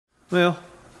well,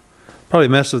 probably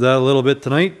mess with that a little bit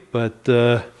tonight, but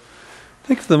I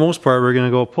think for the most part we're going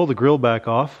to go pull the grill back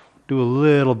off, do a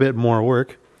little bit more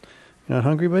work. You not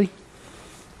hungry, buddy?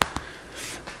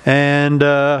 And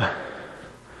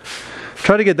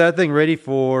try to get that thing ready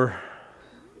for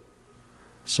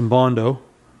some Bondo,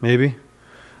 maybe.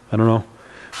 I don't know.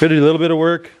 Gonna do a little bit of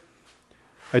work.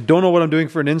 I don't know what I'm doing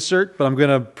for an insert, but I'm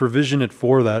gonna provision it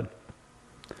for that.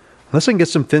 Unless I can get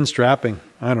some thin strapping.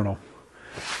 I don't know.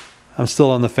 I'm still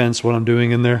on the fence what I'm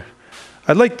doing in there.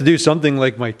 I'd like to do something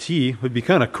like my T, would be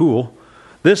kind of cool.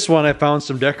 This one I found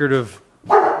some decorative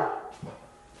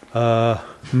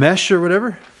mesh or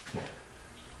whatever.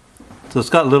 So it's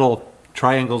got little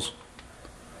triangles,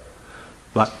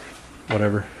 but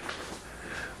whatever.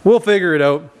 We'll figure it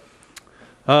out.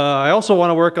 I also want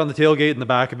to work on the tailgate in the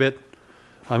back a bit.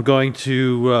 I'm going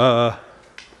to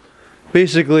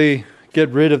basically get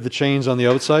rid of the chains on the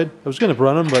outside. I was going to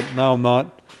run them, but now I'm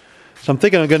not. So I'm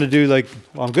thinking I'm going to do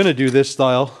I'm going to do this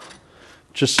style.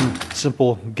 Just some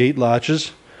simple gate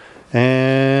latches.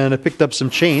 And I picked up some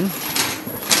chain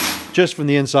just from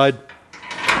the inside.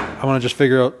 I want to just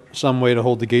figure out some way to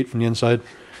hold the gate from the inside.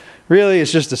 Really,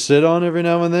 it's just to sit on every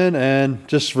now and then, and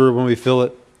just for when we fill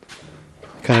it,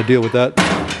 kind of deal with that.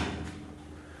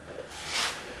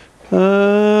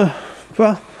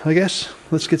 Well, I guess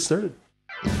let's get started.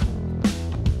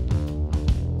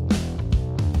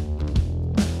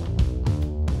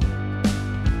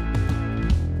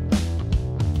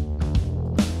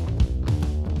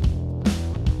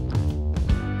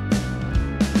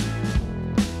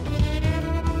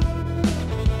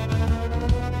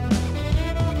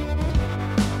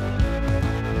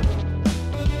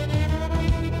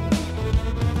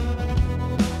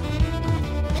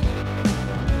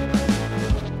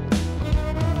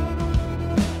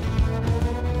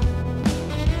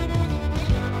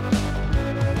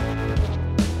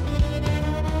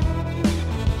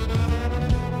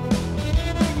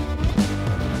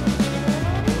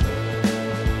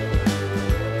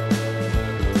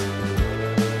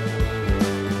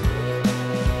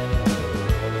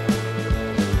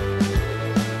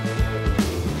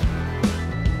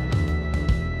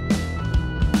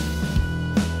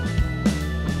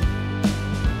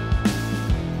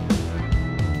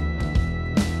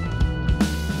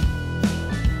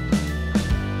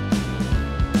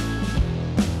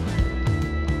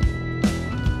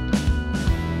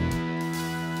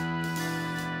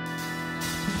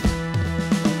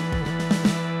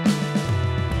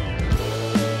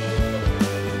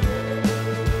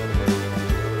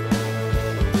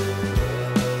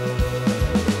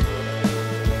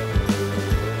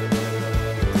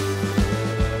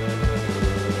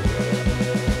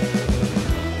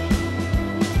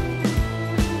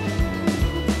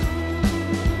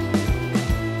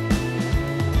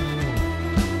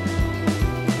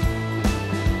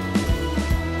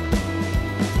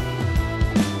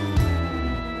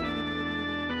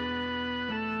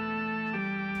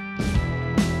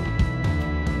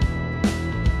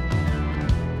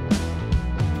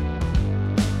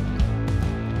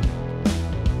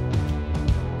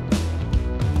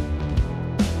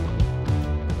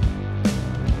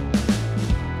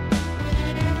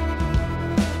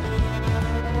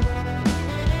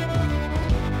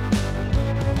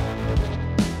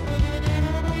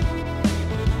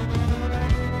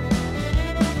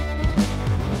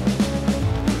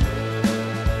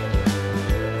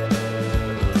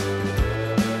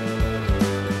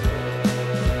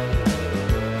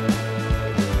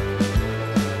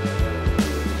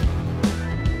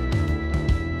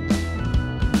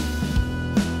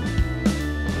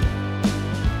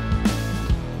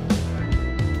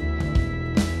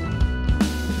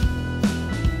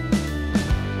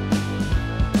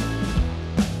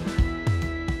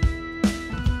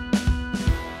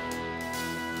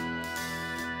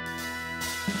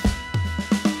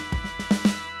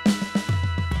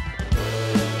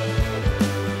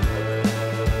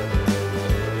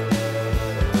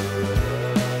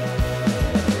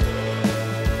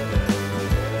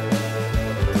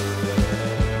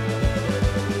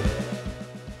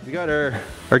 We got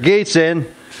our gates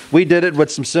in. We did it with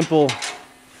some simple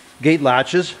gate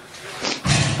latches.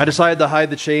 I decided to hide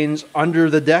the chains under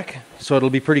the deck so it'll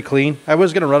be pretty clean. I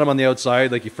was going to run them on the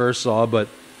outside like you first saw, but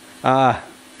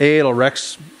it'll wreck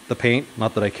the paint.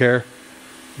 Not that I care.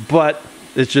 But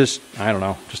it's just, I don't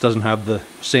know, just doesn't have the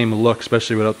same look,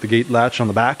 especially without the gate latch on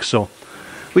the back. So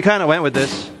we kind of went with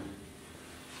this.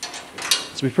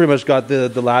 So we pretty much got the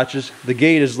latches. The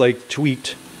gate is like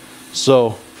tweaked.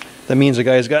 So that means the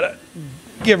guy's got to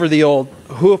give her the old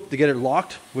hoof to get it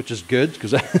locked, which is good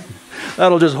because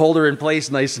that'll just hold her in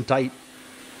place nice and tight.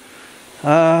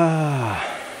 I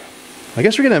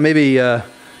guess we're gonna maybe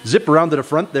zip around to the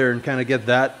front there and kind of get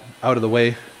that out of the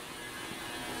way.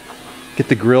 Get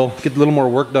the grill, get a little more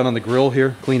work done on the grill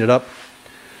here, clean it up.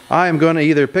 I am going to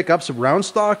either pick up some round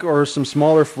stock or some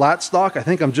smaller flat stock. I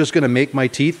think I'm just going to make my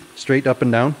teeth straight up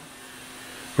and down.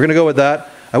 We're going to go with that.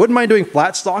 I wouldn't mind doing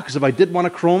flat stock, because if I did want to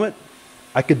chrome it,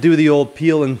 I could do the old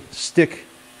peel and stick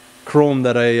chrome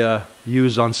that I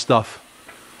use on stuff.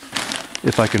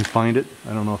 If I can find it.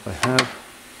 I don't know if I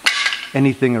have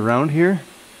anything around here.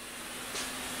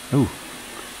 Ooh.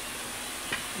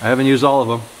 I haven't used all of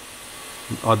them.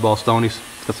 Oddball Stonies.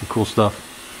 Got some cool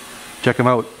stuff. Check them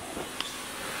out.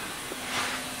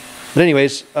 But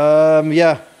anyways,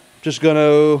 yeah, just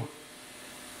gonna,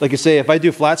 like I say, if I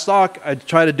do flat stock, I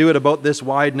try to do it about this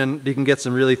wide, and then you can get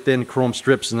some really thin chrome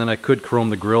strips, and then I could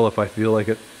chrome the grill if I feel like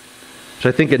it. So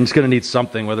I think it's gonna need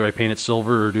something, whether I paint it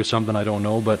silver or do something, I don't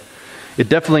know, but it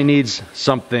definitely needs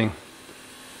something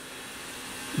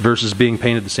versus being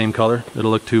painted the same color.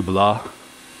 It'll look too blah.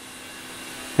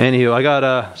 Anywho, I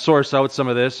gotta source out some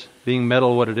of this. Being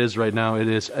metal what it is right now, it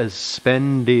is as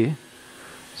spendy.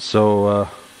 So,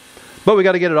 but we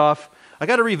got to get it off. I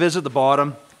got to revisit the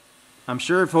bottom. I'm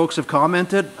sure folks have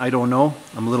commented. I don't know.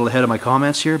 I'm a little ahead of my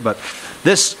comments here, but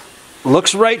this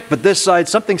looks right, but this side,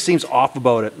 something seems off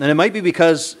about it. And it might be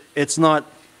because it's not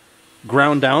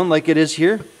ground down like it is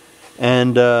here.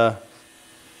 And I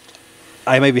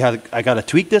got to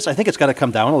tweak this. I think it's got to come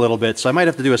down a little bit. So I might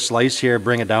have to do a slice here,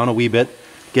 bring it down a wee bit,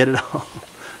 get it all.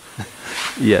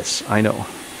 Yes, I know.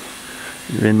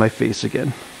 You're in my face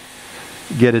again.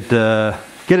 Get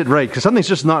it right, because something's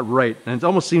just not right, and it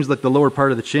almost seems like the lower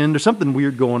part of the chin. There's something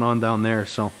weird going on down there.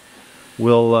 So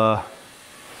we'll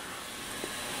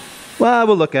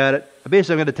look at it.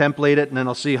 Basically, I'm going to template it, and then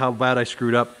I'll see how bad I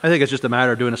screwed up. I think it's just a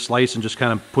matter of doing a slice and just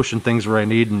kind of pushing things where I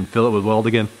need and fill it with weld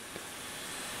again.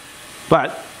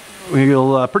 But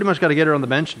we'll pretty much got to get her on the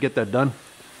bench and get that done.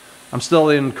 I'm still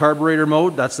in carburetor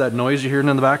mode. That's that noise you're hearing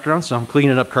in the background. So I'm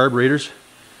cleaning up carburetors.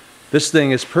 This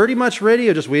thing is pretty much ready.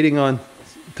 I'm just waiting to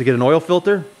get an oil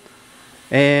filter.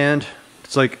 And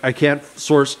it's like I can't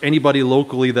source anybody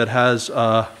locally that has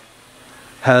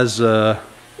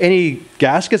any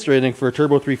gaskets or anything for a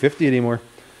Turbo 350 anymore.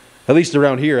 At least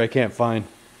around here I can't find.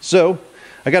 So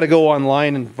I got to go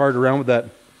online and fart around with that.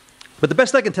 But the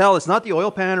best I can tell, it's not the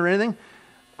oil pan or anything.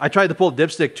 I tried to pull the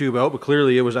dipstick tube out, but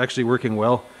clearly it was actually working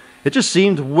well. It just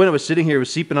seemed when it was sitting here, it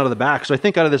was seeping out of the back. So I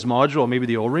think out of this module, maybe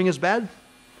the O-ring is bad.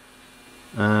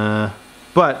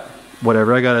 But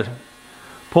whatever, I gotta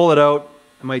pull it out.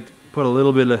 I might put a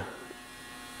little bit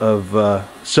of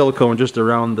silicone just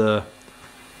around the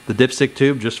dipstick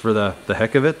tube, just for the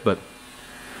heck of it. But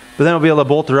then I'll be able to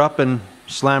bolt her up and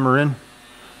slam her in.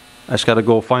 I just gotta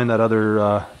go find that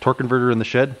other torque converter in the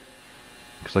shed.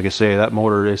 Because like I say, that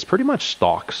motor is pretty much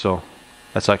stock, so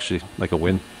that's actually like a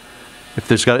win. If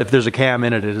there's a cam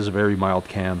in it, it is a very mild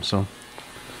cam. So,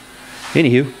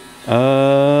 anywho,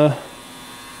 I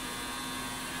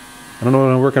don't know what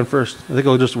I'm gonna work on first. I think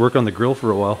I'll just work on the grill for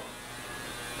a while.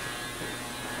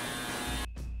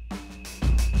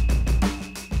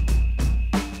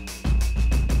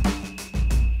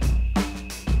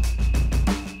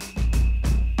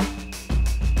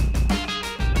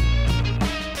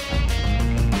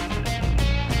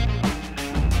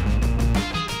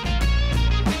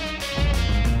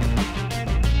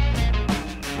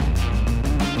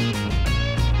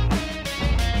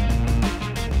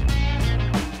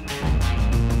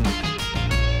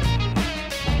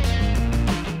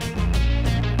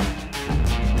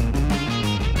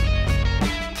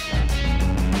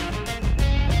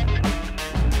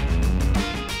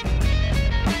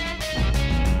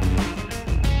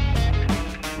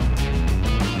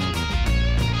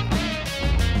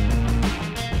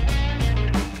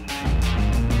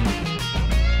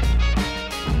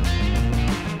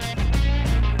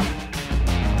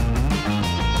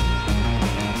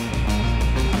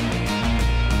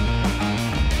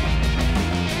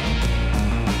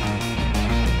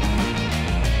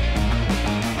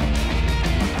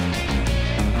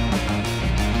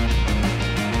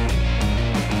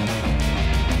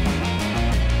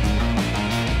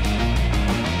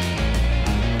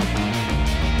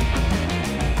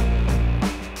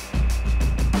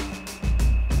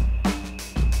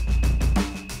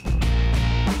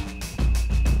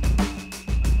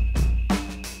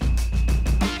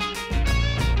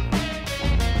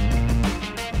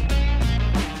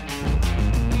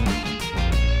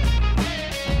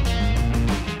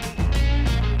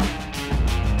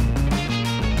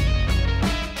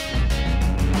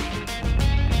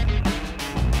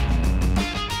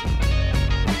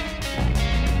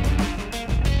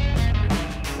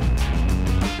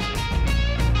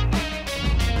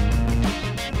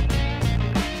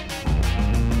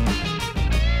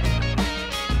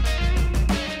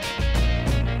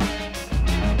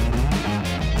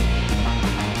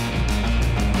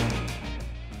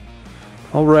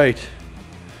 All right.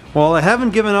 Well, I haven't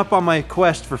given up on my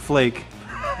quest for flake.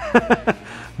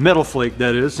 Metal flake,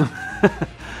 that is.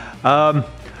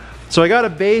 So I got a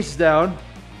base down.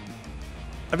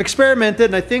 I've experimented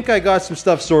and I think I got some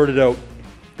stuff sorted out.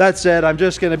 That said, I'm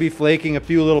just going to be flaking a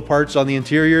few little parts on the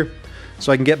interior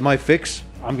so I can get my fix.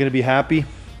 I'm going to be happy.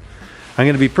 I'm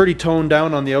going to be pretty toned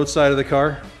down on the outside of the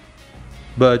car,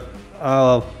 but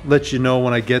I'll let you know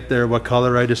when I get there what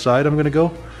color I decide I'm going to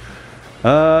go.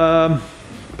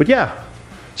 But yeah,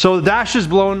 so the dash is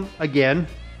blown again.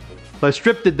 So I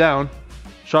stripped it down,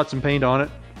 shot some paint on it.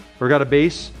 We got a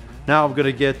base. Now I'm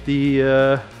gonna get the,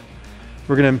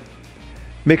 we're gonna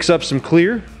mix up some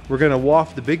clear. We're gonna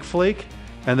waft the big flake,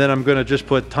 and then I'm gonna just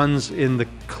put tons in the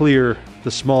clear,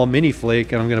 the small mini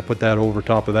flake, and I'm gonna put that over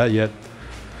top of that yet.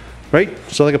 Right?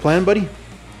 So like a plan, buddy?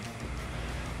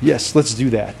 Yes, let's do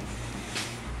that.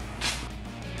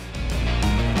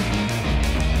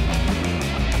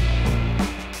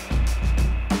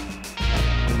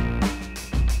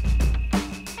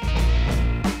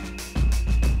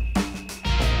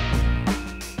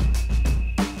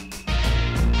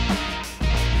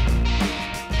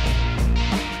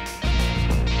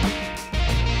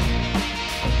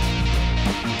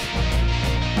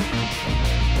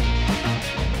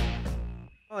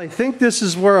 I think this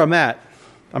is where I'm at.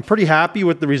 I'm pretty happy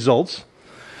with the results.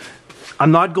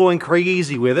 I'm not going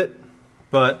crazy with it,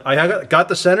 but I got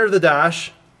the center of the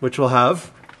dash, which we'll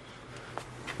have,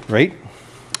 right?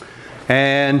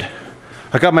 And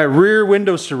I got my rear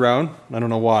window surround. I don't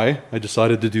know why I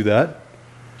decided to do that.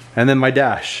 And then my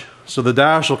dash. So the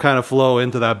dash will kind of flow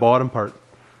into that bottom part.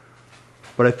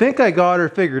 But I think I got her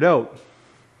figured out.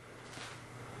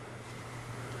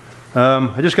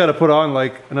 I just got to put on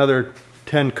like another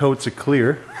 10 coats of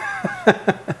clear.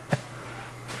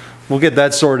 We'll get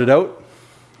that sorted out.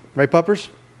 Right, puppers?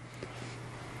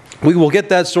 We will get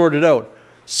that sorted out.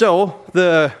 So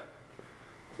the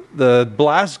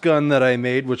blast gun that I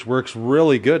made, which works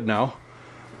really good now,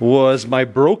 was my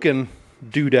broken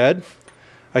doodad.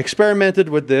 I experimented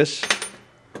with this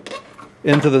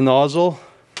into the nozzle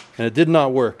and it did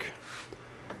not work.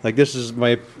 Like this is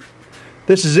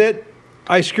it.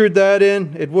 I screwed that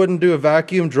in. It wouldn't do a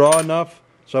vacuum draw enough.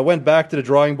 So I went back to the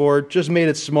drawing board, just made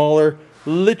it smaller,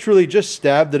 literally just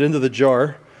stabbed it into the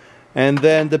jar. And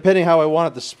then depending how I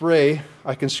want it to spray,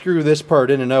 I can screw this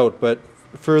part in and out, but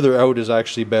further out is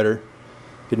actually better.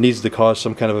 It needs to cause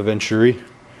some kind of a venturi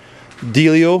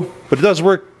dealio, but it does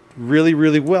work really,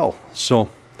 really well. So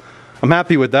I'm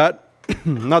happy with that.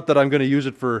 Not that I'm going to use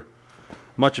it for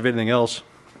much of anything else.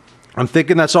 I'm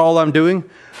thinking that's all I'm doing.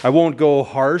 I won't go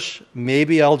harsh.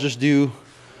 Maybe I'll just do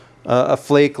a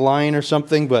flake line or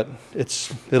something, but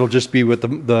it'll just be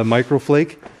with the micro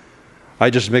flake.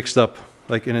 I just mixed up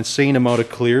like an insane amount of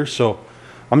clear, so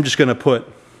I'm just gonna put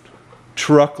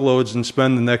truckloads and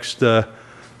spend the next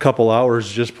couple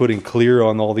hours just putting clear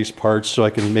on all these parts so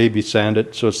I can maybe sand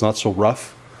it so it's not so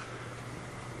rough,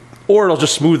 or it'll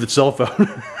just smooth itself out.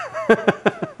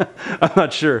 I'm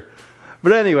not sure,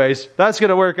 but anyways, that's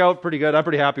gonna work out pretty good. I'm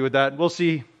pretty happy with that. We'll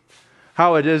see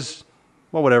how it is.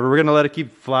 Well, whatever, we're gonna let it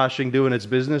keep flashing, doing its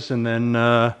business, and then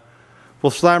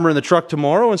we'll slam her in the truck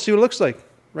tomorrow and see what it looks like.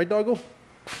 Right, doggo?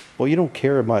 Well, you don't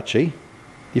care much, eh?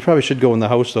 You probably should go in the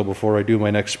house, though, before I do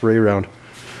my next spray round.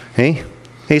 Hey?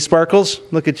 Hey, Sparkles?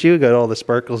 Look at you, got all the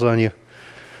sparkles on you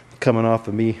coming off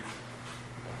of me.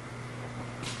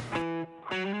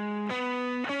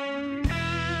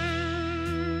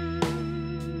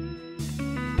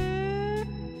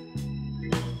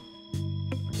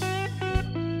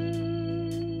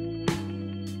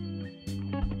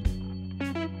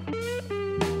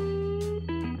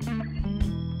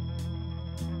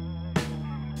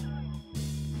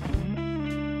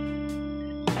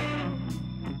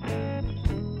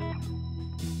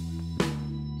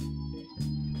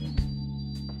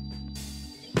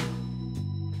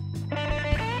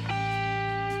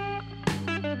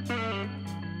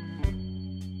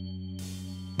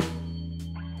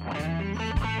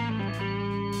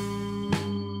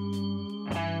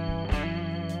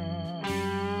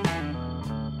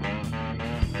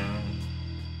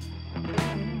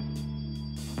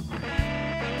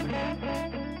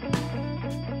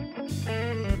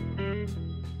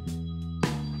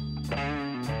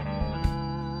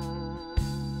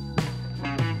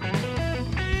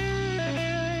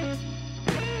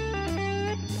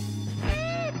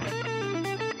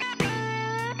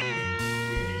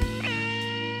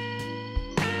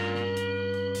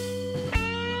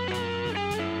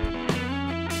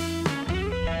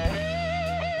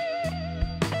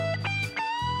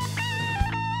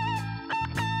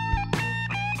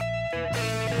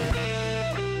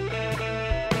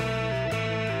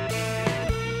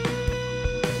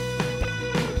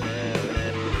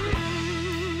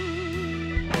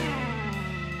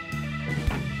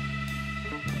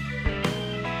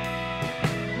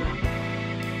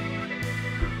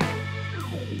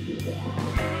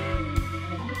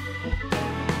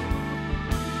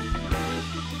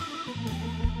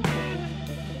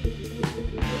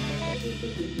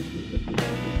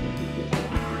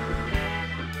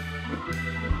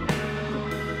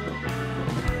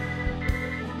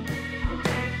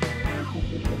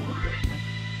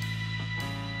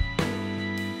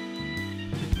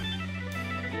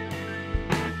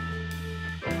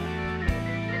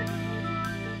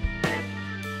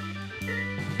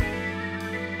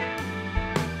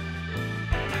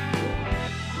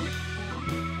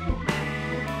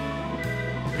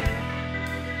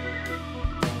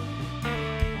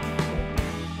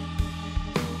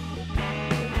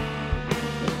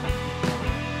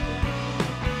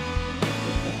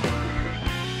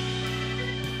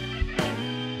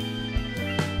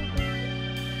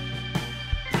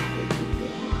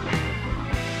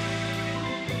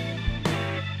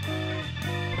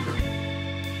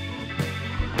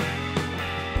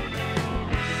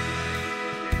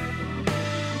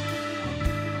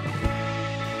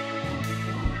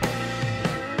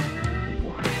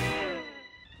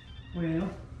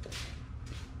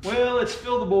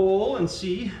 the bowl and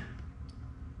see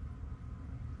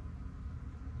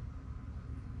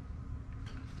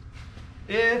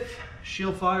if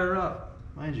she'll fire up.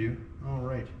 Mind you, all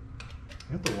right.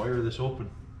 I have to wire this open.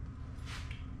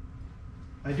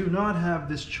 I do not have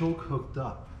this choke hooked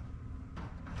up.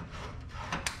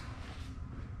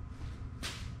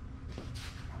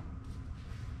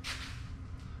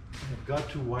 I've got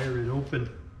to wire it open.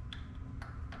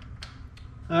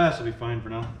 This will be fine for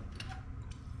now.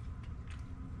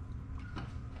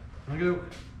 I'll go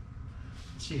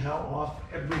see how off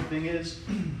everything is.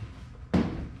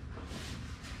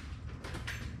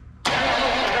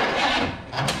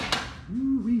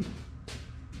 Ooh-wee.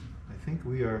 I think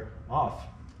we are off.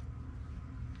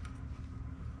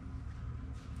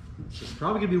 This is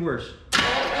probably gonna be worse.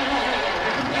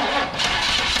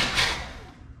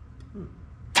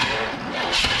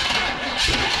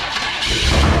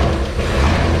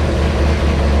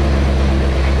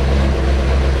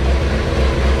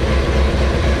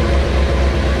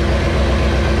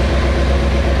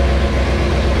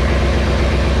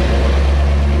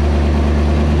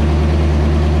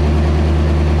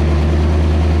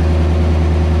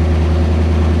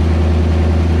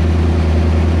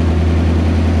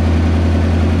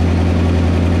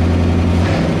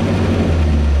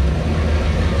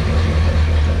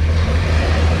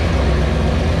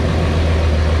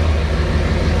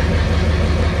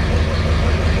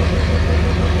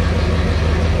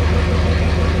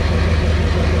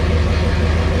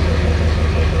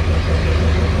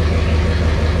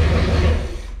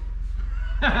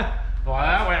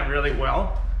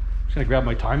 Just gonna grab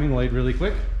my timing light really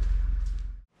quick.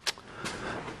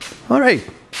 All right,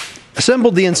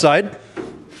 assembled the inside.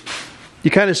 You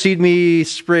kind of see me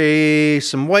spray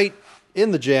some white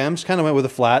in the jams, kind of went with a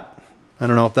flat. I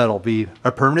don't know if that'll be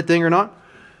a permanent thing or not.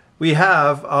 We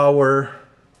have our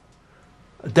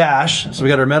dash, so we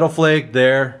got our metal flake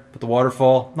there, put the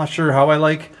waterfall. Not sure how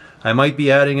I might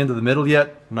be adding into the middle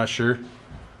yet, I'm not sure.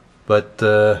 But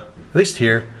at least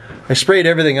here, I sprayed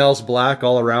everything else black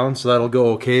all around, so that'll go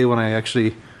okay when I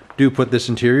actually do put this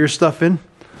interior stuff in.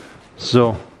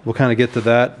 So we'll kind of get to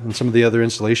that and some of the other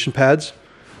installation pads.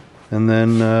 And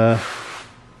then,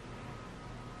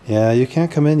 yeah, you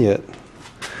can't come in yet.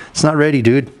 It's not ready,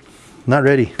 dude. Not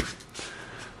ready.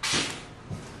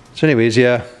 So anyways,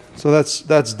 yeah, so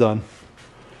that's done.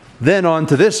 Then on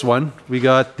to this one. We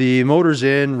got the motors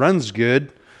in, runs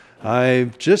good. I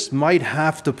just might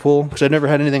have to pull, because I've never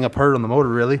had anything apart on the motor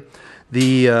really.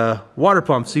 The water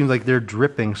pump seems like they're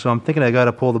dripping, so I'm thinking I got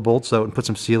to pull the bolts out and put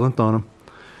some sealant on them.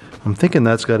 I'm thinking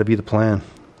that's got to be the plan.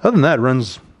 Other than that,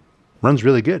 runs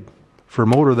really good for a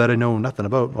motor that I know nothing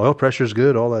about. Oil pressure's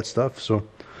good, all that stuff. So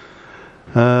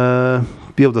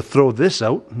be able to throw this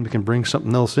out and we can bring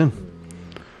something else in.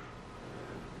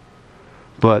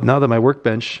 But now that my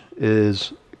workbench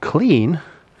is clean,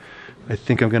 I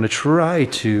think I'm going to try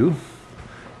to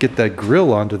get that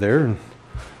grill onto there and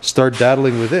start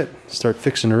daddling with it. Start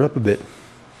fixing her up a bit.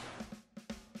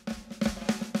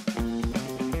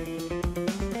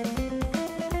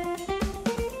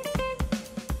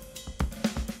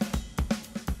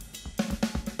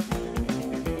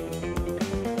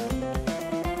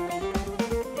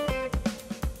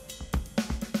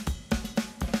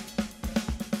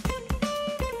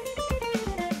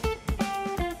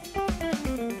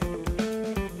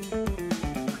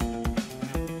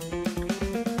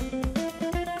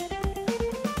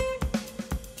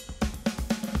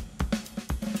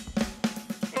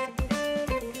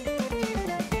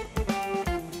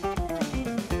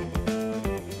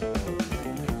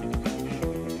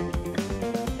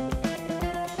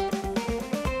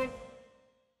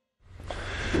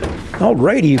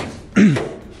 Alrighty.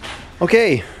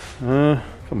 Okay,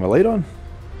 put my light on.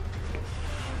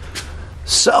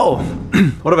 So,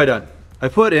 what have I done? I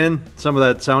put in some of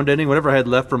that sound deadening, whatever I had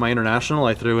left from my International,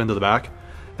 I threw into the back.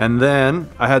 And then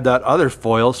I had that other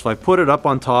foil, so I put it up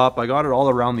on top. I got it all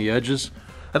around the edges.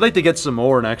 I'd like to get some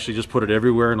more and actually just put it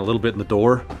everywhere and a little bit in the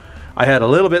door. I had a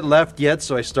little bit left yet,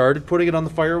 so I started putting it on the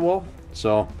firewall.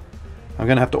 So, I'm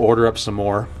gonna have to order up some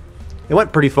more. It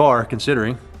went pretty far,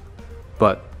 considering,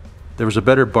 but there was a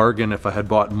better bargain if I had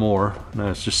bought more.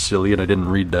 No, it's just silly and I didn't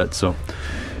read that, so.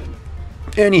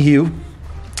 Anywho,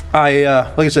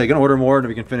 like I said, gonna order more and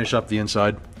we can finish up the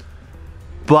inside.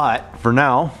 But for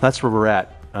now, that's where we're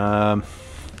at.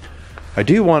 I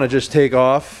do want to just take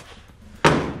off.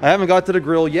 I haven't got to the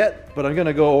grill yet, but I'm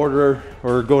gonna go order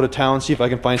or go to town, see if I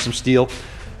can find some steel.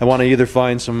 I want to either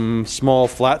find some small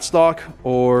flat stock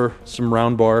or some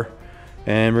round bar,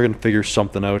 and we're gonna figure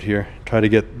something out here. Try to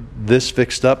get this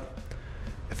fixed up.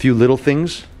 A few little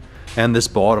things, and this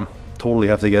bottom. Totally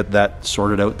have to get that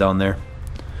sorted out down there.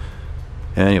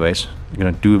 Anyways, I'm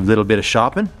gonna do a little bit of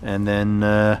shopping, and then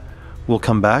we'll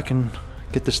come back and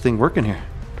get this thing working here.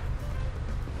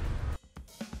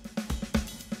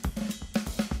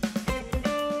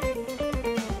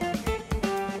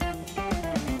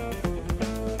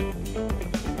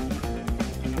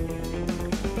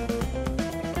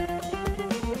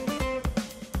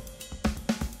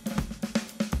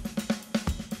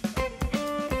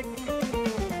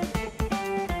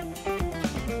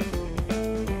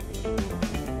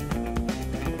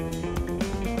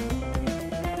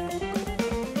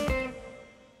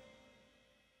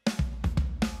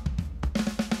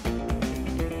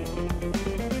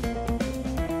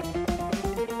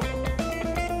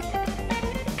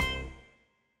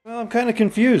 I'm kind of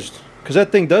confused because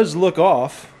that thing does look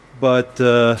off, but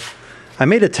I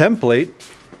made a template.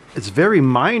 It's very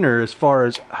minor as far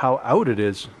as how out it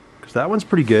is, because that one's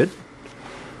pretty good,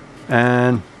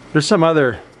 and there's some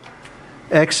other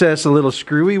excess a little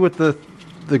screwy with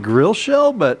the grill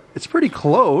shell, but it's pretty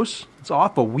close. It's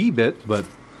off a wee bit, but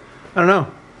I don't know.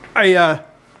 I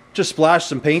just splashed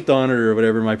some paint on it or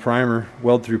whatever, my primer,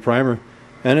 weld through primer,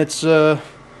 and it's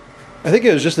I think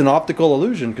it was just an optical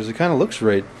illusion because it kind of looks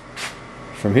right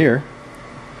from here.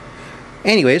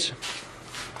 Anyways,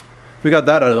 we got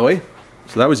that out of the way,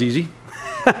 so that was easy.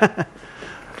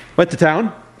 Went to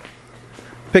town,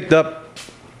 picked up,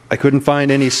 I couldn't find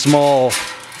any small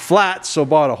flats, so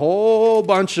bought a whole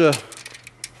bunch of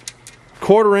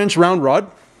 1/4 inch round rod,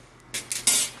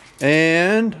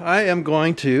 and I am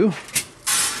going to,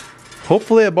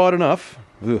 hopefully I bought enough.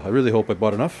 Ooh, I really hope I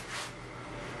bought enough,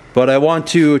 but I want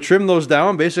to trim those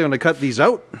down. Basically I'm going to cut these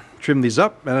out, trim these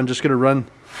up, and I'm just going to run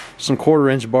some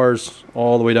 1/4 inch bars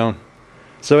all the way down.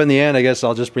 So in the end, I guess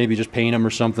I'll just maybe just paint them or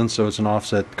something so it's an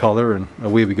offset color, and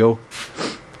away we go.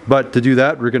 But to do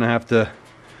that, we're going to have to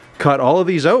cut all of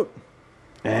these out,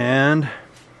 and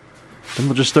then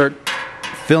we'll just start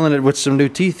filling it with some new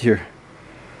teeth here.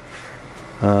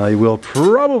 I will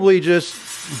probably just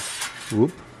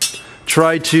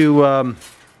try to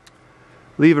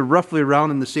leave it roughly around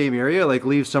in the same area, like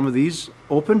leave some of these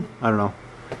open. I don't know.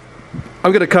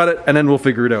 I'm gonna cut it and then we'll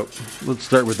figure it out. Let's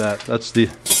start with that. That's the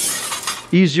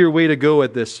easier way to go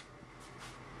at this.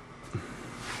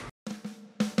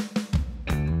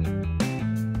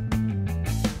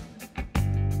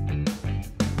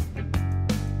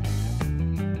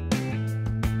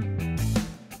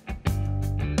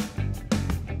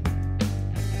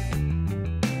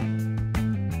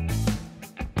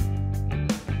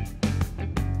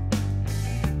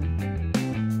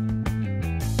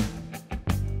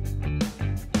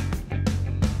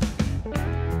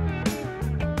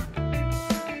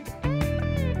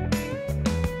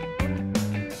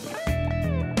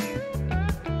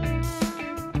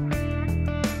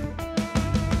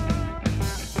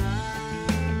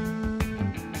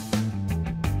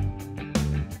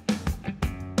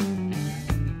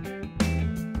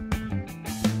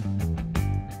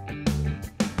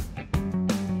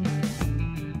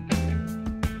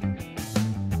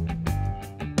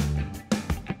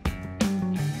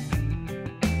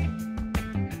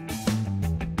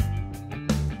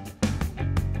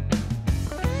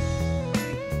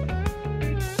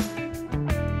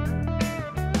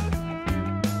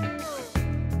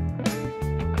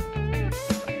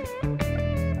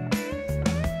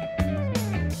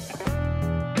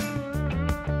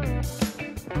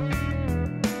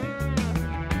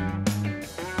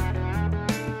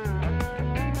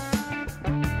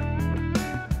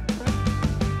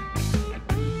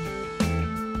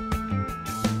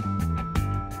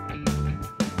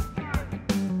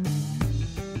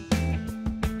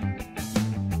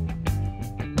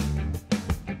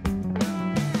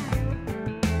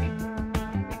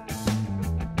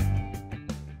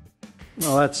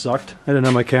 Oh, that sucked. I didn't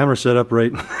have my camera set up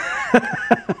right.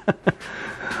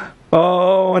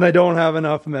 Oh, and I don't have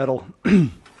enough metal.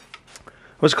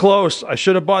 Was close. I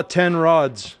should have bought 10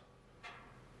 rods.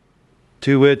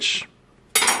 To which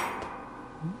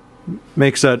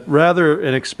makes that rather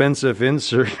an expensive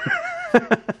insert.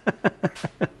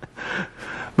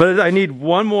 But I need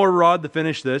one more rod to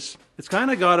finish this. It's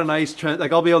kind of got a nice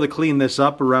like I'll be able to clean this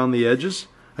up around the edges.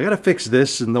 I gotta fix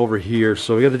this and over here,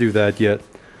 so we gotta do that yet.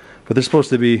 But there's supposed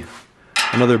to be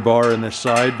another bar in this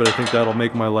side, but I think that'll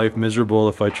make my life miserable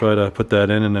if I try to put that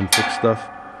in and then fix stuff.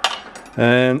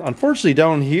 And unfortunately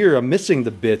down here I'm missing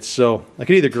the bits, so I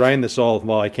could either grind this all,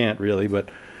 well I can't really, but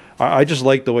I just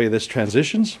like the way this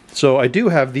transitions. So I do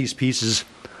have these pieces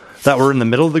that were in the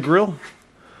middle of the grill,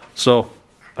 so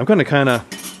I'm going to kind of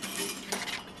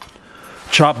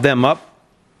chop them up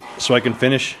so I can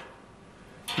finish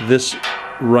this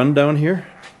run down here.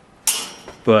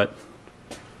 But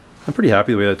I'm pretty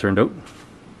happy the way that turned out.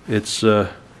 It's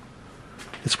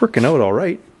working out all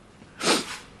right.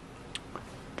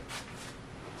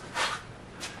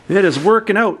 It is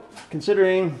working out,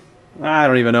 considering, I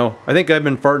don't even know. I think I've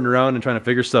been farting around and trying to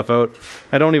figure stuff out.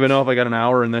 I don't even know if I got an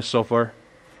hour in this so far.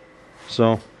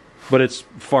 So, but it's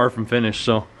far from finished,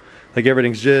 so like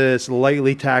everything's just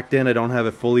lightly tacked in. I don't have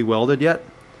it fully welded yet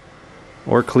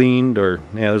or cleaned, or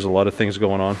yeah, there's a lot of things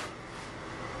going on.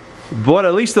 But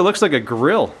at least it looks like a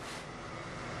grill.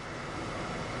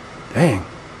 Dang.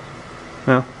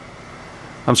 Well,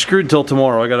 I'm screwed till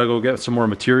tomorrow. I gotta go get some more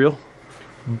material.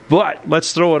 But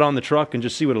let's throw it on the truck and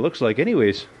just see what it looks like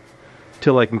anyways,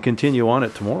 till I can continue on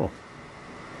it tomorrow.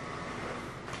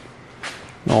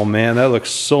 Oh man, that looks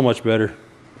so much better.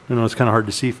 I know it's kind of hard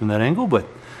to see from that angle, but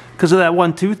because of that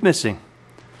one tooth missing.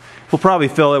 We'll probably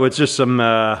fill it with just some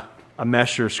a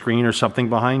mesh or screen or something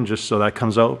behind, just so that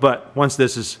comes out. But once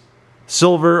this is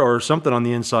silver or something on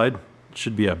the inside, it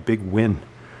should be a big win.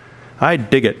 I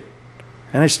dig it.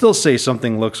 And I still say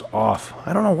something looks off.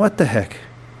 I don't know what the heck.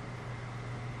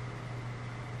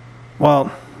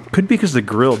 Well, could be because the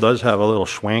grill does have a little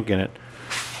schwank in it.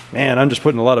 Man, I'm just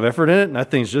putting a lot of effort in it, and that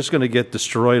thing's just going to get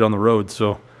destroyed on the road.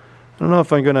 So I don't know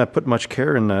if I'm going to put much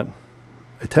care in that.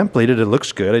 I templated it,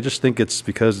 looks good. I just think it's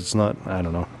because it's not, I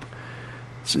don't know.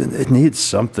 It needs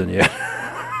something, yeah.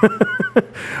 I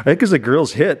think because the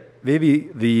grill's hit. Maybe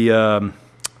the,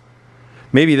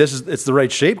 maybe it's the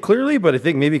right shape clearly, but I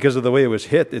think maybe because of the way it was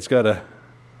hit, it's got to,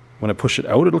 when I push it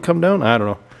out, it'll come down. I don't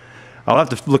know. I'll have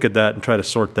to look at that and try to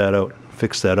sort that out,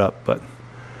 fix that up. But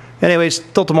anyways,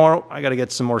 till tomorrow, I got to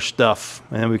get some more stuff,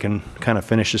 and then we can kind of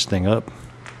finish this thing up.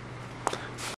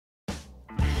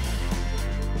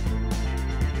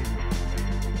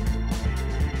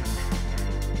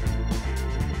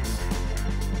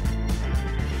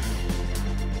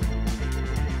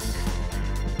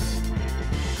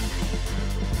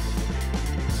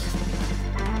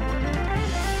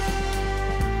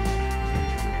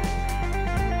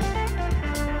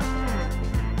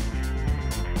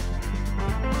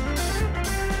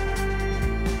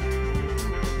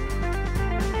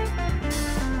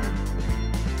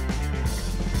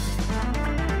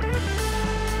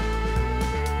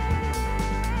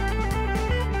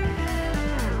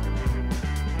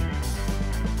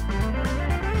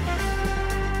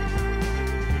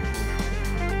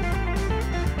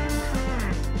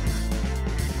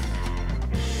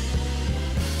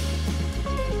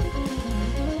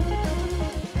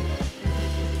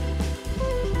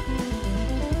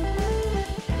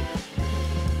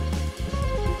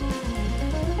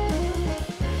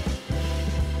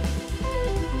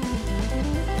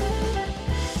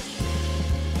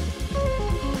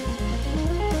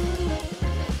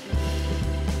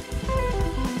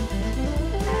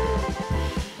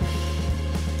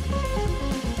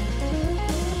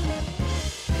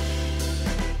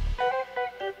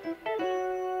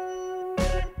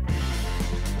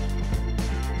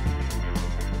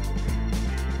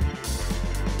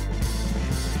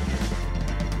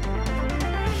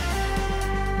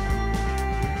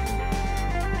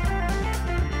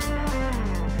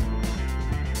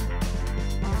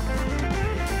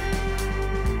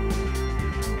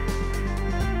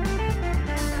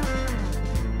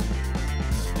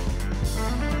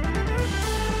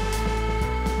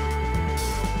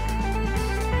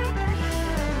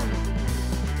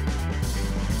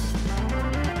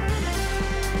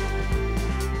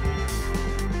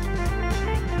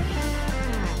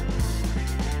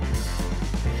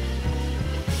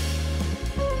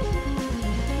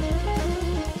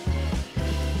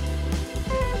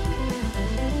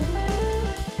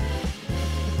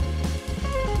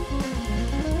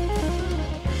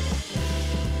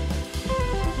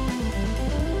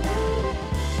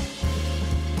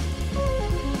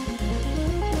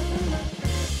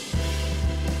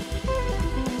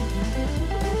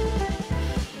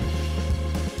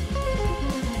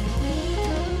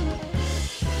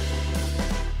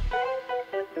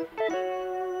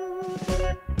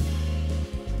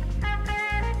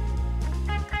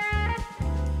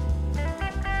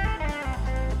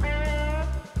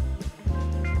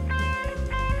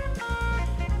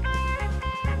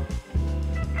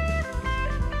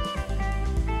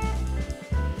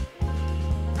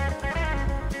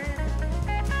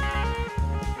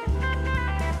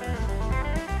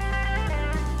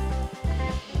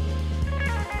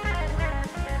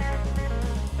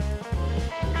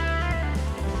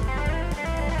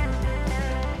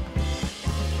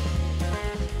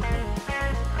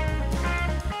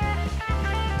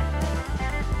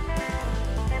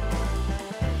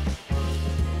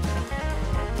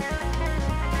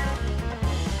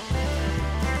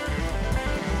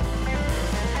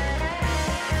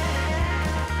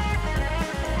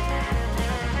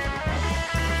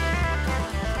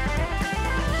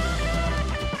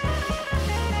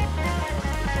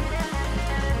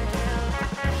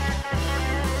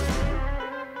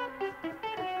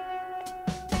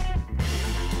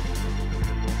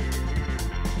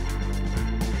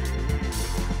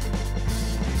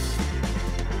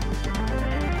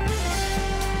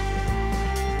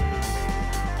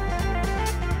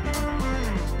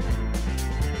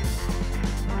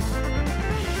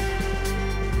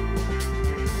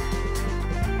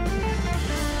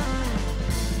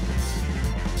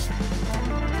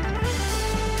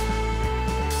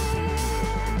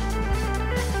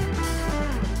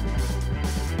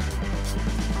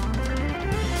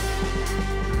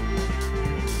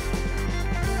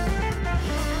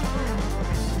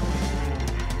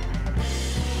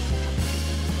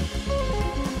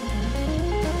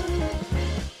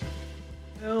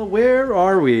 where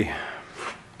are we?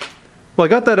 Well, I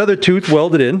got that other tooth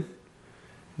welded in.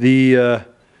 The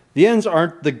ends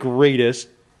aren't the greatest,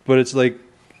 but it's like,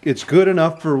 it's good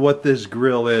enough for what this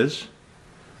grill is.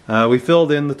 We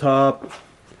filled in the top.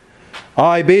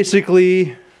 I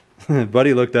basically,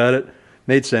 Buddy looked at it,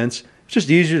 made sense. It's just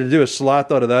easier to do a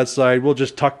slot out of that side. We'll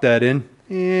just tuck that in,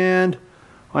 and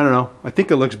I don't know, I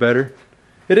think it looks better.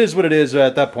 It is what it is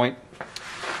at that point.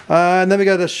 And then we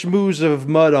got a schmooze of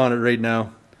mud on it right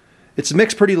now. It's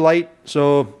mixed pretty light,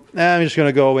 so I'm just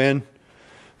gonna go in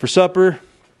for supper.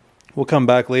 We'll come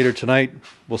back later tonight.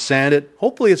 We'll sand it.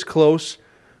 Hopefully it's close.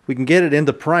 We can get it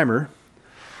into primer,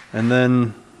 and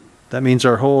then that means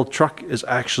our whole truck is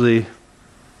actually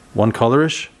one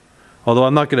colorish. Although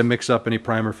I'm not going to mix up any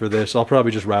primer for this. I'll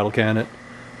probably just rattle can it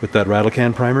with that rattle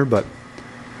can primer. But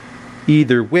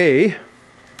either way,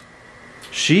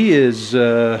 she is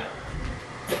looking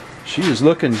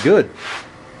good.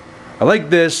 I like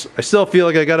this. I still feel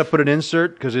like I got to put an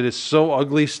insert because it is so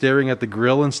ugly staring at the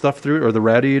grill and stuff through it, or the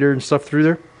radiator and stuff through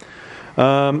there.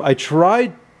 I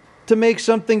tried to make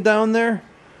something down there,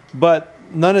 but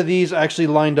none of these actually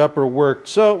lined up or worked.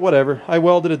 So whatever. I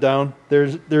welded it down.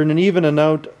 There's an even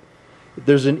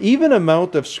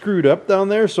amount of screwed up down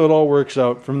there, so it all works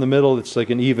out. From the middle, it's like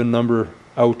an even number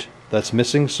out that's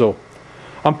missing, so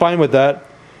I'm fine with that.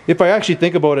 If I actually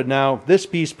think about it now, this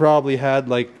piece probably had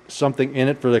like something in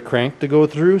it for the crank to go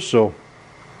through, so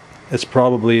it's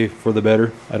probably for the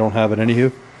better. I don't have it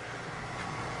anywho.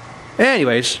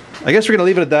 Anyways, I guess we're gonna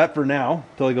leave it at that for now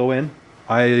till I go in.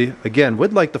 I again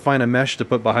would like to find a mesh to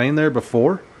put behind there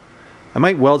before. I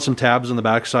might weld some tabs on the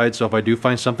backside, so if I do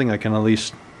find something, I can at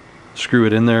least screw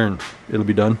it in there and it'll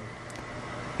be done.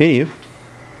 Anywho,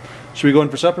 should we go in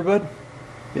for supper, bud?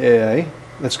 Yeah,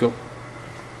 let's go.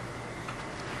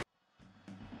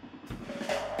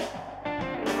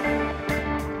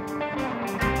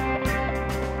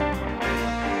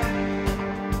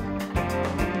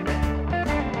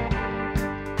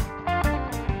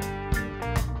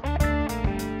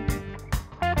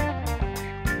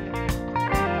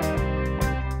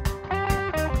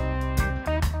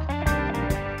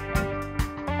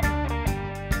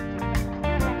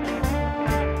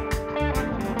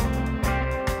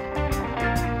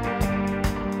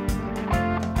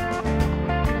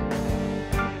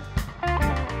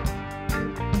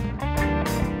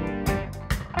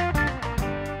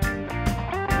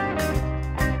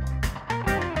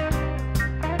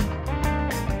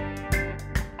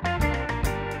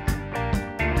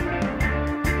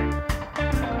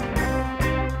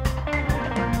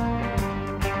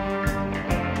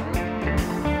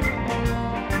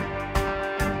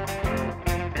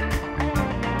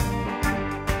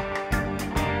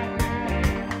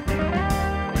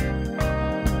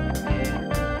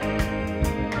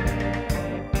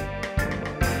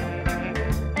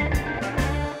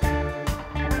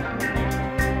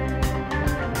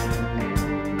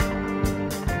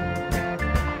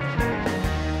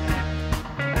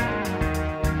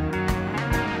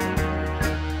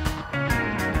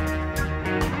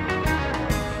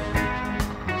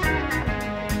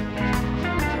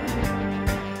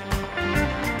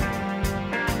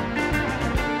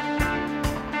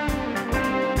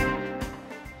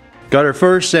 Got our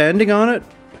first sanding on it.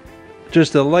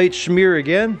 Just a light smear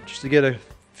again, just to get a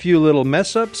few little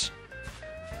mess ups.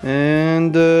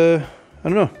 And I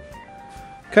don't know,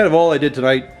 kind of all I did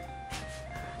tonight.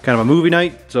 Kind of a movie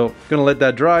night, so gonna let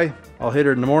that dry. I'll hit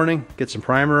her in the morning, get some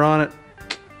primer on it,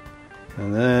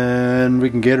 and then we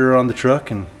can get her on the truck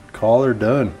and call her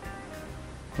done.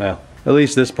 Well, at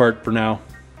least this part for now.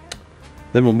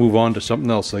 Then we'll move on to something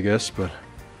else, I guess, but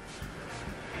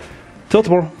till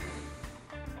tomorrow.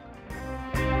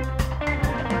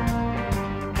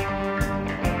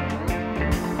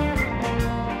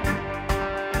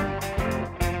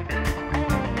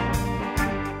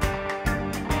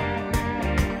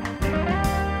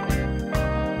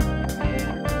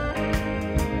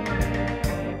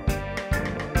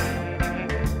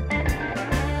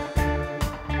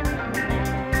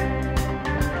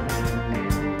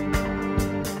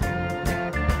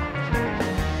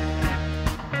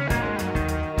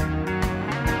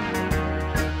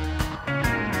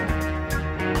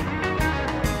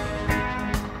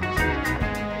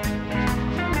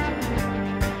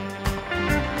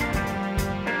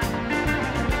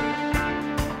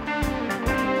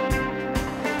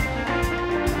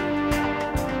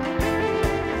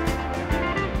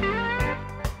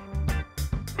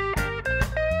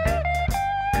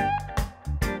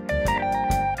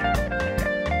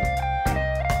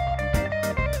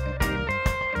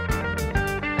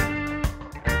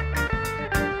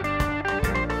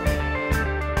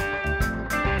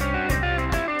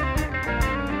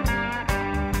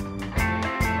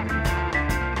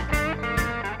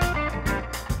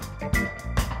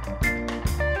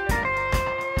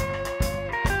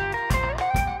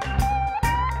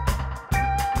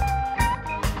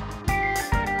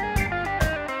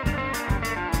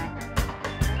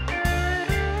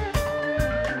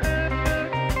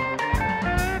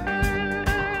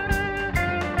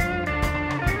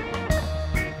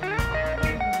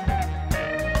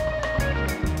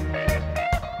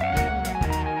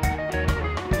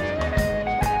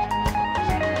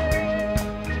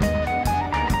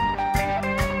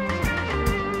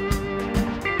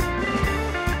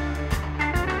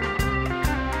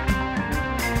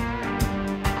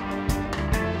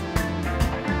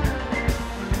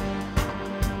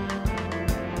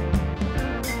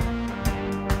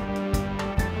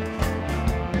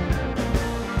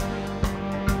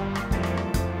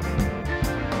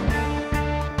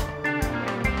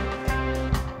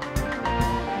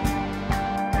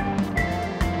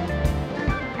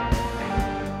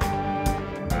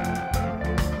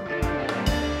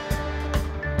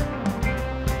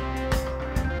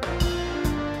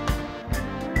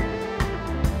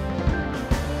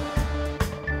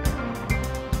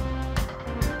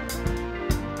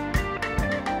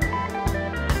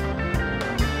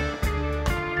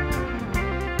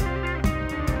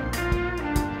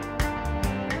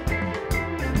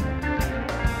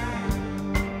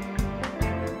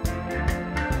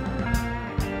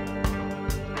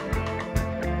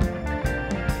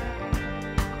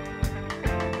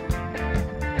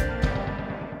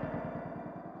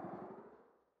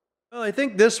 Well, I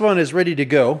think this one is ready to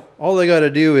go. All I got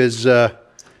to do is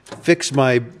fix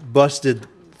my busted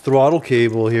throttle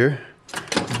cable here,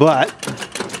 but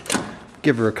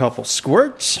give her a couple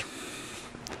squirts.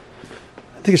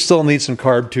 I think it still needs some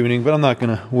carb tuning, but I'm not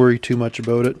going to worry too much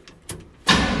about it.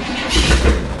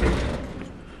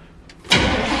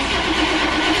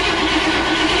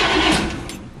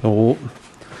 Oh,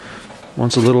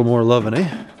 wants a little more loving,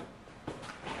 eh?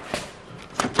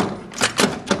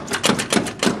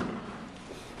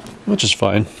 Which is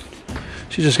fine.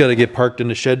 She's just got to get parked in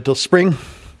the shed till spring.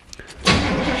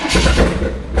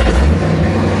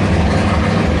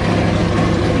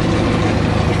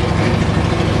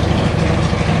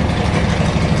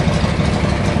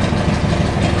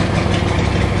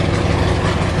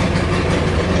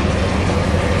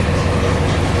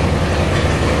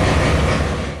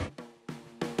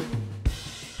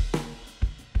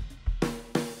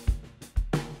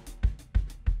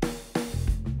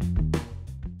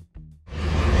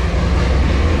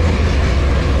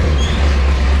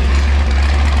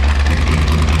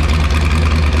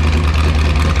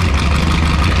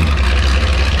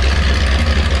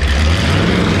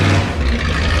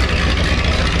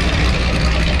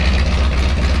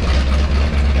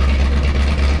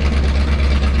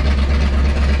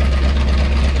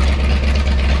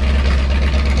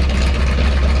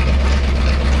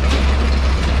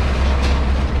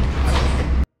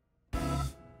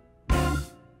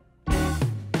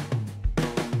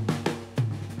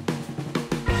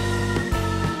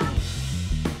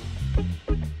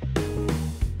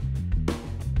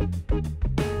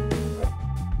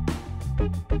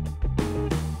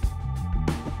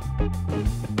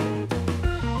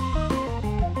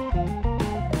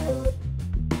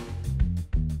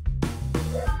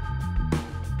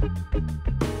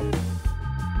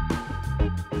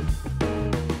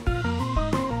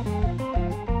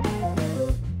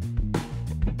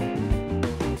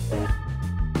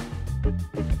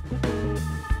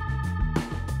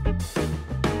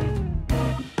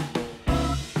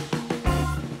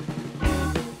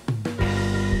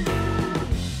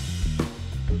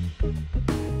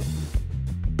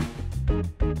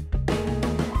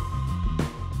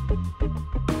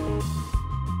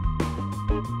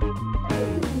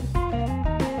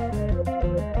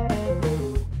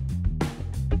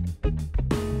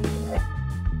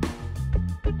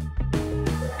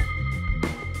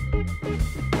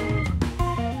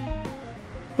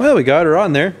 Well, we got her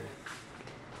on there.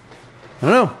 I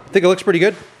don't know. I think it looks pretty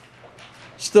good.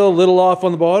 Still a little off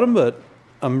on the bottom, but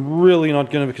I'm really not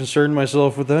going to concern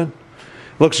myself with that.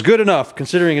 Looks good enough,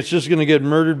 considering it's just going to get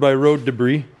murdered by road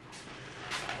debris.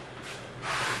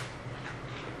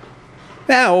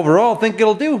 Yeah, overall, I think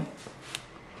it'll do.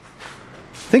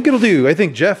 I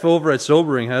think Jeff over at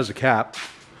Sobering has a cap.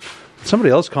 Somebody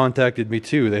else contacted me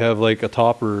too. They have like a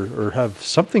topper or have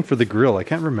something for the grill. I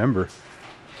can't remember.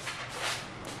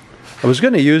 I was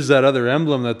going to use that other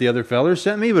emblem that the other feller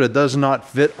sent me, but it does not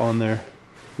fit on there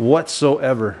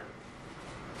whatsoever.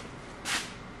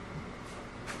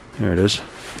 There it is.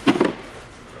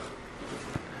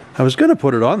 I was going to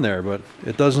put it on there, but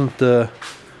it doesn't,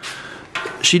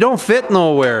 she don't fit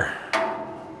nowhere.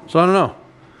 So I don't know.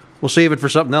 We'll save it for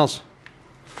something else.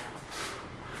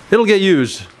 It'll get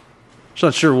used. Just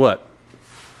not sure what.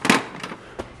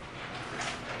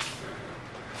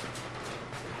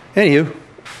 Anywho.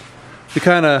 We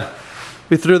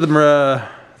threw the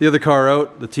other car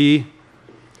out, the T.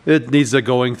 It needs a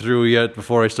going through yet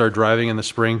before I start driving in the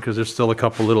spring, because there's still a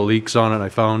couple little leaks on it I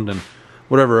found and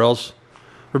whatever else.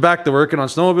 We're back to working on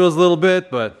snowmobiles a little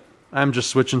bit, but I'm just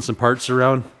switching some parts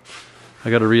around. I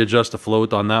got to readjust the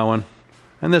float on that one.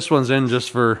 And this one's in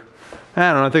just for,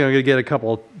 I don't know, I think I'm going to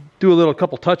get do a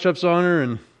couple touch-ups on her,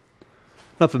 and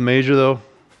nothing major though.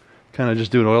 Kind of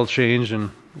just do an oil change and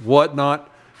whatnot.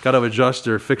 Got to adjust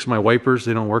or fix my wipers.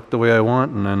 They don't work the way I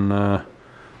want. And then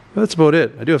that's about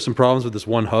it. I do have some problems with this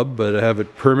one hub, but I have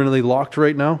it permanently locked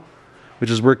right now,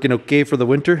 which is working okay for the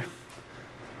winter.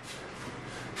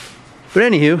 But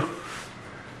anywho,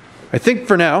 I think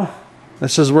for now,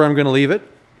 this is where I'm going to leave it.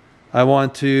 I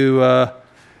want to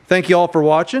thank you all for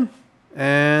watching,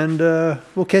 and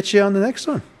we'll catch you on the next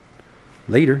one.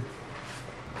 Later.